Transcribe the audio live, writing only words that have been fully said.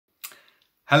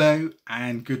Hello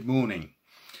and good morning.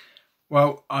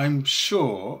 Well, I'm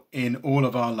sure in all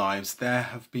of our lives there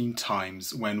have been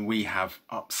times when we have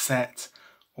upset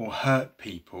or hurt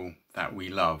people that we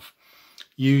love,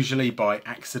 usually by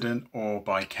accident or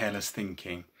by careless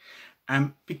thinking.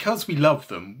 And because we love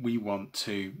them, we want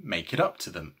to make it up to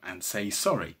them and say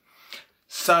sorry.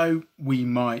 So we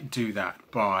might do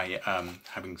that by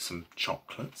having some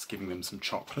chocolates, giving them some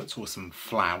chocolates or some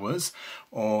flowers,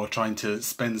 or trying to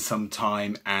spend some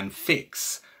time and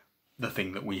fix the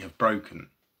thing that we have broken.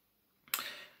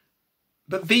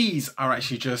 But these are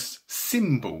actually just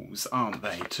symbols, aren't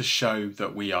they, to show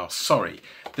that we are sorry.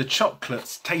 The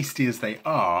chocolates, tasty as they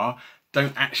are,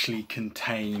 don't actually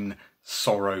contain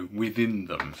sorrow within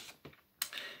them.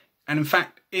 And in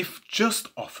fact, if just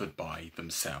offered by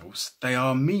themselves, they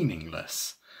are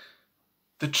meaningless.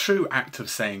 The true act of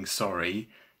saying sorry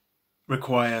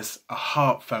requires a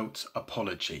heartfelt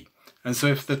apology. And so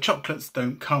if the chocolates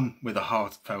don't come with a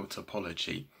heartfelt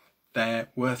apology, they're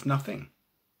worth nothing.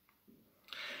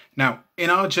 Now, in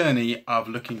our journey of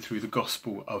looking through the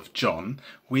Gospel of John,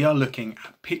 we are looking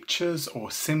at pictures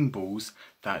or symbols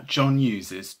that John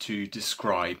uses to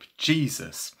describe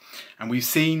Jesus. And we've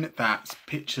seen that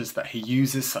pictures that he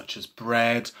uses, such as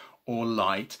bread or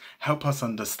light, help us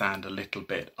understand a little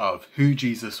bit of who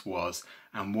Jesus was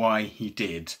and why he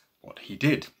did what he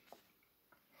did.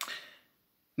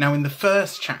 Now, in the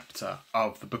first chapter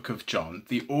of the book of John,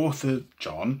 the author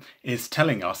John is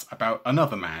telling us about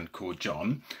another man called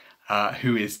John,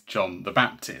 who is John the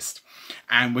Baptist.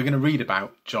 And we're going to read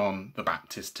about John the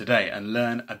Baptist today and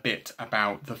learn a bit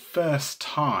about the first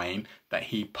time that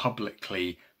he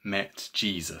publicly met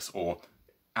Jesus, or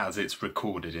as it's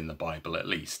recorded in the Bible at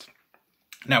least.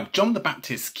 Now, John the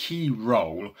Baptist's key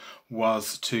role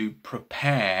was to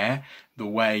prepare the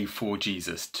way for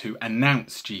Jesus, to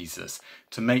announce Jesus,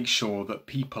 to make sure that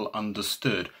people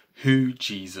understood who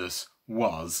Jesus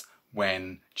was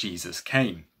when Jesus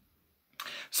came.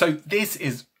 So this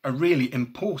is a really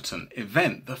important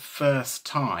event, the first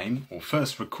time, or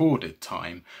first recorded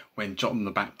time, when John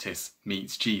the Baptist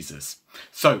meets Jesus.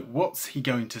 So what's he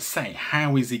going to say?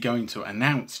 How is he going to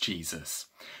announce Jesus?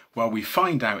 Well, we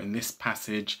find out in this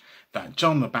passage that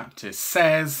John the Baptist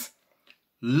says,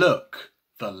 "Look,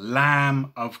 the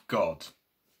Lamb of God."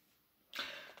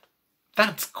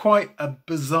 That's quite a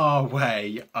bizarre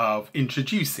way of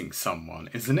introducing someone,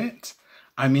 isn't it?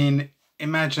 I mean,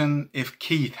 imagine if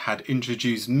Keith had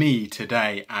introduced me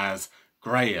today as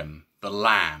Graham, the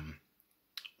Lamb.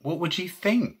 What would you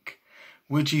think?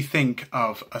 Would you think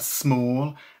of a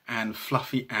small and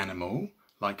fluffy animal,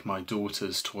 like my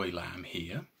daughter's toy lamb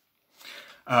here?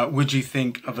 Would you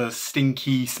think of a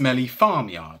stinky, smelly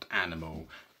farmyard animal?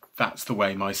 That's the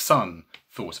way my son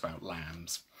thought about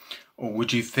lambs. Or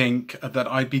would you think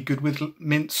that I'd be good with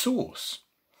mint sauce?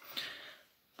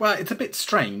 Well, it's a bit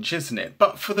strange, isn't it?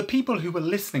 But for the people who were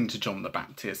listening to John the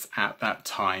Baptist at that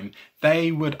time, they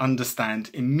would understand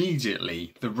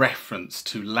immediately the reference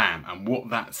to lamb and what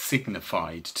that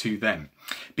signified to them.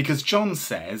 Because John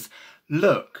says,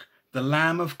 "Look, the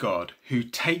Lamb of God who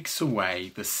takes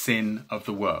away the sin of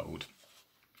the world."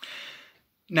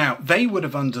 Now, they would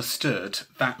have understood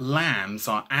that lambs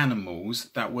are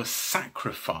animals that were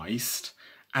sacrificed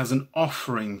as an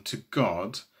offering to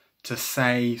God to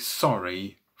say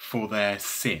sorry for their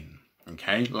sin.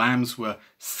 Okay, lambs were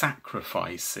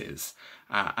sacrifices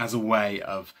as a way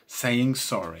of saying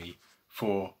sorry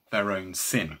for their own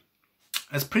sin.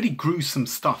 It's pretty gruesome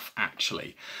stuff,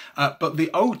 actually. But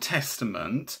the Old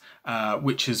Testament,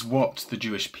 which is what the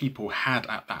Jewish people had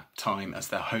at that time as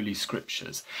their holy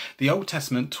scriptures, the Old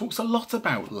Testament talks a lot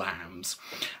about lambs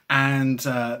and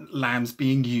lambs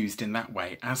being used in that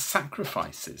way as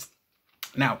sacrifices.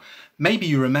 Now, maybe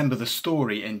you remember the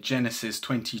story in Genesis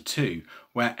 22,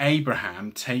 where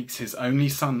Abraham takes his only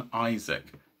son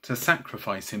Isaac to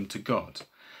sacrifice him to God.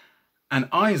 And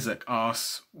Isaac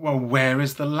asks, "Well, where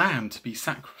is the lamb to be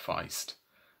sacrificed?"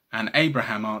 And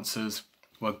Abraham answers,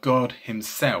 "Well, God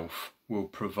himself will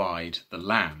provide the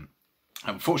lamb."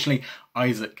 Unfortunately,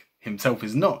 Isaac himself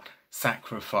is not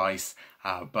sacrificed,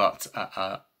 but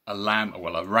a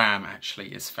ram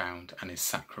actually is found and is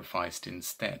sacrificed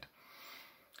instead.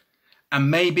 And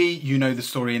maybe you know the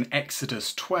story in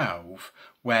Exodus 12,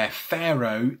 where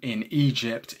Pharaoh in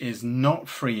Egypt is not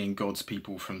freeing God's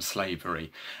people from slavery.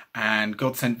 And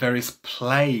God sent various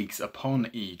plagues upon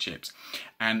Egypt.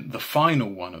 And the final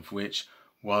one of which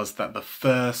was that the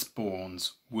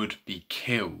firstborns would be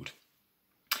killed.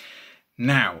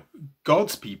 Now,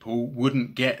 God's people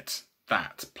wouldn't get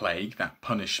that plague, that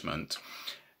punishment.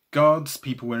 God's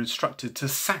people were instructed to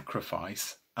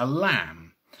sacrifice a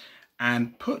lamb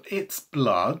and put its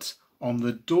blood on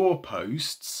the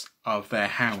doorposts of their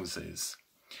houses.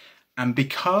 And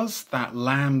because that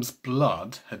lamb's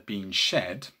blood had been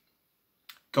shed,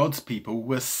 God's people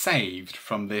were saved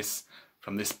from this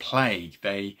plague.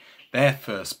 Their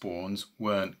firstborns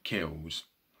weren't killed.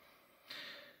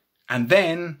 And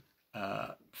then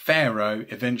Pharaoh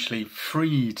eventually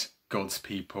freed God's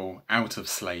people out of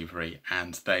slavery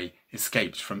and they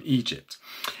escaped from Egypt.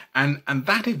 And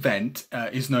that event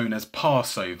is known as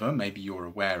Passover. Maybe you're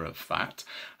aware of that.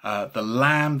 The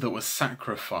lamb that was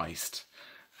sacrificed,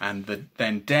 and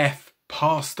then death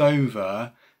passed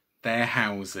over their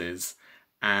houses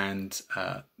and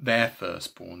their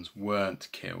firstborns weren't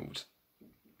killed.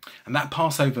 And that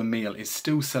Passover meal is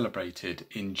still celebrated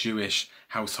in Jewish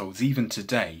households even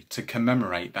today to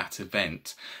commemorate that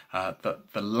event,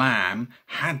 that the lamb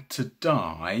had to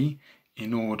die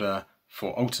in order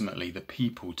for ultimately the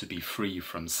people to be free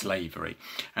from slavery.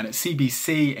 And at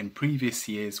CBC in previous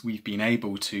years, we've been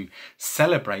able to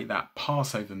celebrate that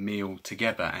Passover meal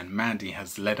together, and Mandy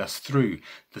has led us through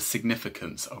the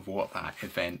significance of what that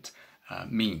event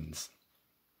means.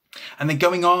 And then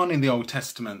going on in the Old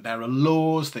Testament, there are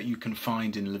laws that you can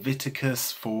find in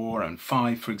Leviticus 4 and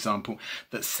 5, for example,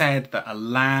 that said that a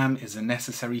lamb is a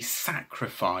necessary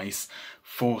sacrifice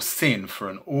for sin. For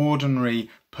an ordinary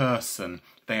person,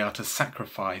 they are to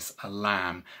sacrifice a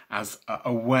lamb as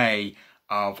a way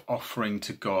of offering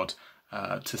to God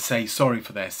to say sorry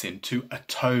for their sin, to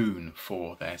atone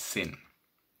for their sin.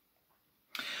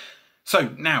 So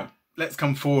now, let's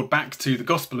come forward back to the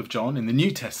Gospel of John in the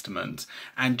New Testament,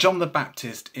 and John the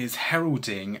Baptist is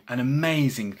heralding an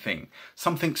amazing thing,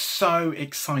 something so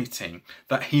exciting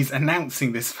that he's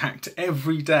announcing this fact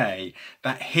every day,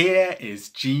 that here is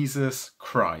Jesus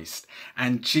Christ,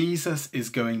 and Jesus is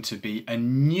going to be a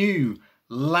new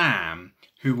lamb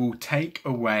who will take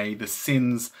away the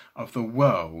sins of the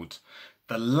world.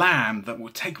 The lamb that will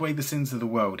take away the sins of the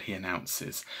world, he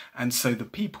announces. And so the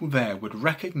people there would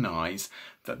recognise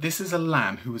that this is a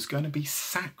lamb who was going to be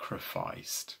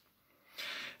sacrificed.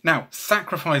 Now,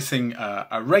 sacrificing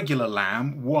a regular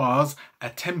lamb was a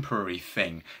temporary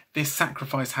thing. This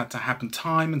sacrifice had to happen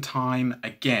time and time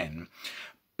again.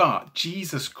 But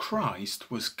Jesus Christ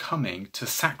was coming to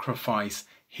sacrifice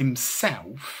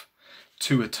himself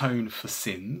to atone for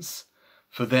sins,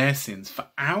 for their sins, for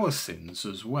our sins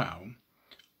as well.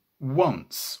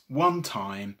 Once, one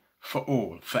time, for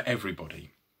all, for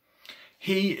everybody.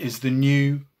 He is the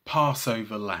new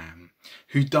Passover lamb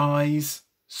who dies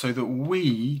so that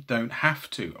we don't have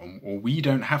to, or we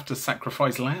don't have to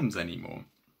sacrifice lambs anymore.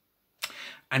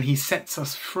 And he sets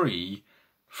us free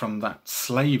from that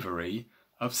slavery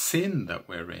of sin that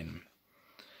we're in.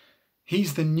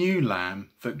 He's the new lamb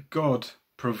that God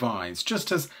provides,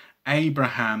 just as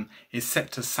Abraham is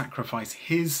set to sacrifice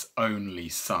his only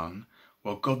son,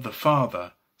 while God the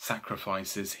Father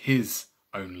sacrifices his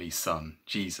only son,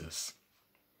 Jesus.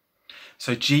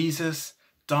 So Jesus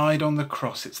died on the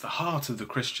cross. It's the heart of the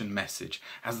Christian message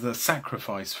as the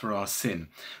sacrifice for our sin,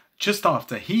 just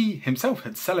after he himself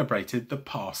had celebrated the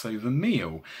Passover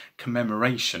meal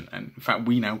commemoration. And in fact,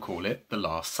 we now call it the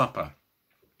Last Supper.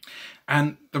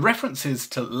 And the references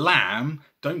to lamb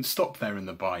don't stop there in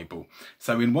the Bible.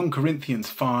 So in 1 Corinthians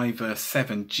 5 verse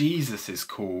 7, Jesus is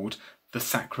called the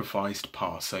sacrificed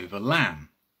Passover lamb.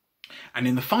 And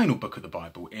in the final book of the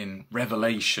Bible, in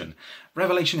Revelation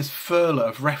is full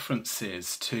of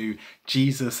references to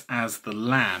Jesus as the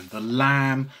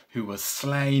lamb who was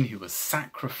slain, who was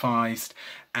sacrificed,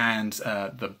 and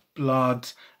the blood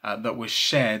that was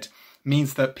shed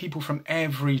means that people from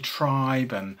every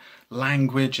tribe and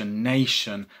language and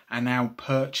nation are now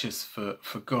purchased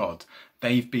for God.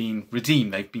 They've been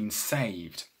redeemed, they've been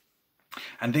saved.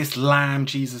 And this lamb,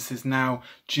 Jesus, is now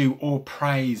due all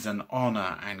praise and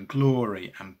honour and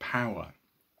glory and power.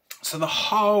 So the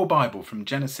whole Bible, from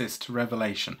Genesis to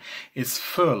Revelation, is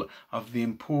full of the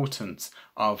importance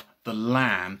of the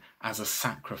lamb as a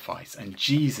sacrifice. And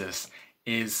Jesus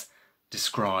is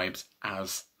described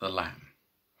as the lamb.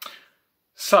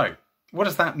 So what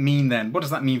does that mean then? What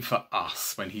does that mean for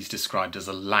us when he's described as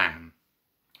a lamb?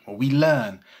 Well, we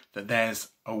learn that there's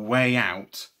a way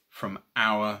out from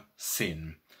our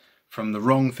sin, from the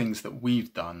wrong things that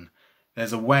we've done.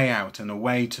 There's a way out and a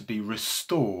way to be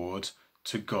restored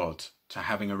to God, to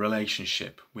having a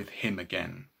relationship with him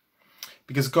again.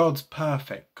 Because God's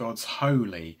perfect, God's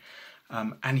holy,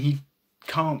 and he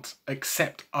can't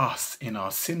accept us in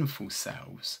our sinful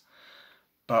selves.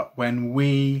 But when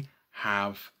we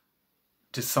have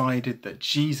decided that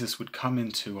Jesus would come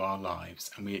into our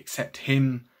lives and we accept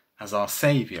him as our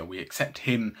saviour, we accept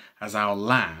him as our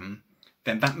lamb,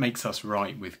 then that makes us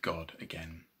right with God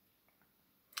again.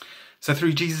 So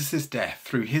through Jesus' death,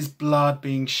 through his blood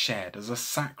being shed as a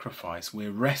sacrifice,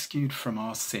 we're rescued from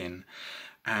our sin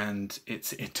and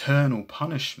its eternal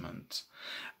punishment.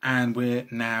 And we're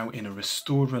now in a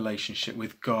restored relationship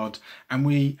with God, and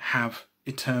we have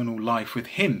eternal life with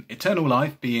him. Eternal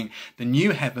life being the new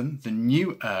heaven, the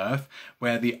new earth,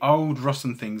 where the old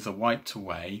rotten things are wiped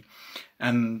away,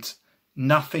 and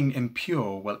nothing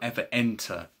impure will ever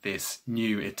enter this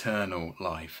new eternal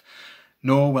life.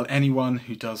 Nor will anyone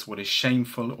who does what is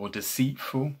shameful or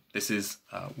deceitful, this is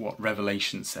what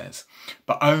Revelation says,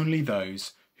 but only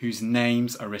those whose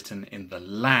names are written in the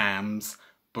Lamb's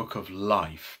book of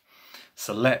life.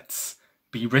 So let's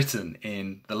be written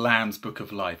in the Lamb's book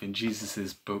of life, in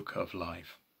Jesus' book of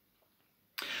life.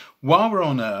 While we're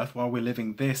on earth, while we're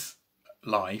living this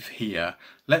life here,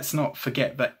 let's not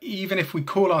forget that even if we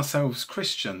call ourselves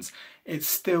Christians, it's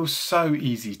still so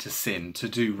easy to sin, to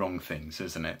do wrong things,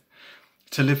 isn't it?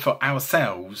 To live for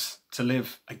ourselves, to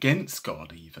live against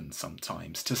God even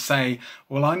sometimes, to say,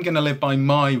 well, I'm going to live by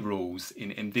my rules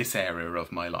in this area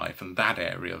of my life and that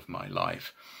area of my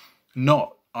life,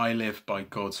 not I live by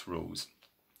God's rules.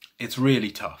 It's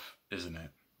really tough, isn't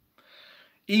it?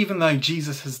 Even though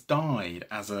Jesus has died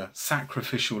as a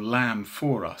sacrificial lamb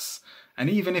for us, and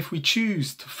even if we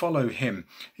choose to follow him,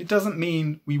 it doesn't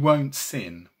mean we won't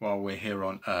sin while we're here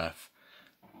on earth.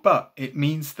 But it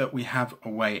means that we have a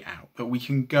way out, that we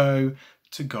can go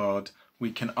to God,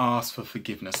 we can ask for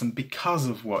forgiveness. And because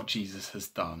of what Jesus has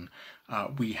done,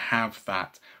 we have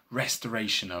that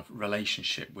restoration of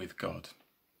relationship with God.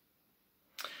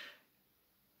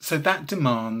 So that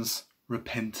demands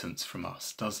repentance from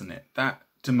us, doesn't it? That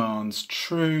demands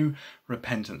true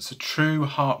repentance, a true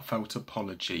heartfelt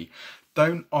apology.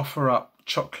 Don't offer up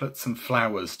chocolates and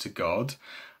flowers to God,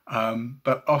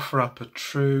 but offer up a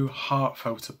true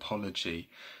heartfelt apology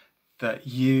that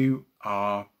you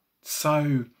are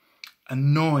so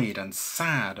annoyed and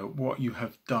sad at what you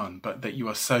have done, but that you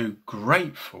are so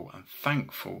grateful and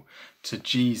thankful to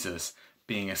Jesus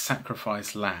being a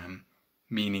sacrificed lamb,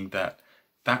 meaning that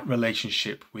that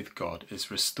relationship with God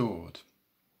is restored.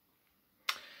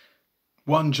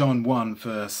 1 John 1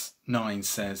 verse 9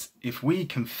 says, if we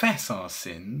confess our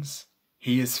sins,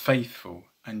 he is faithful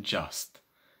and just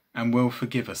and will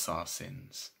forgive us our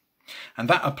sins. And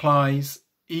that applies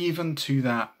even to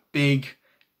that big,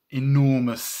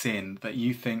 enormous sin that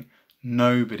you think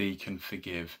nobody can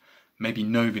forgive. Maybe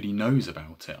nobody knows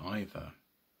about it either.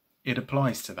 It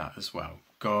applies to that as well.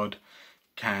 God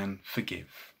can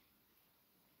forgive.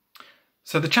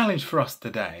 So the challenge for us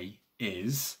today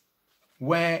is,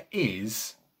 where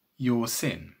is your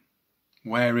sin?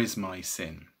 Where is my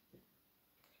sin?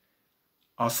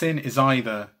 Our sin is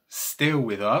either still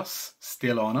with us,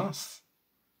 still on us,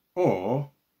 or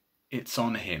it's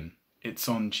on him, it's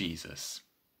on Jesus.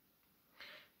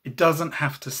 It doesn't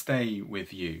have to stay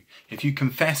with you. If you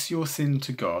confess your sin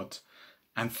to God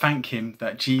and thank him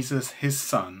that Jesus, his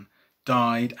son,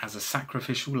 died as a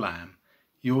sacrificial lamb,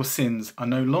 your sins are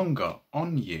no longer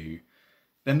on you.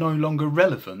 They're no longer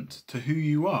relevant to who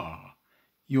you are.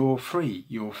 You're free,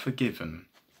 you're forgiven.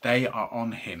 They are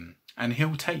on him, and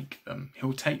he'll take them.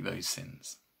 He'll take those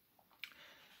sins.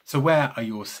 So where are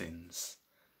your sins?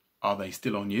 Are they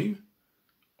still on you,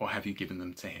 or have you given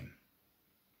them to him?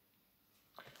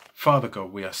 Father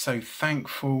God, we are so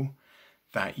thankful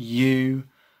that you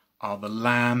are the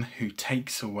Lamb who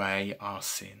takes away our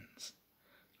sins.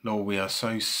 Lord, we are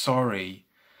so sorry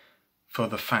for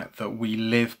the fact that we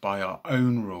live by our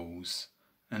own rules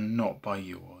and not by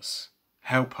yours.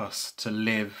 Help us to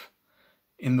live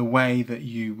in the way that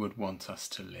you would want us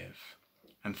to live.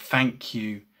 And thank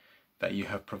you that you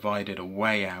have provided a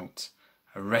way out,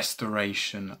 a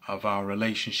restoration of our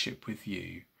relationship with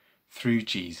you through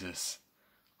Jesus,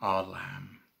 our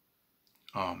Lamb.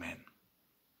 Amen.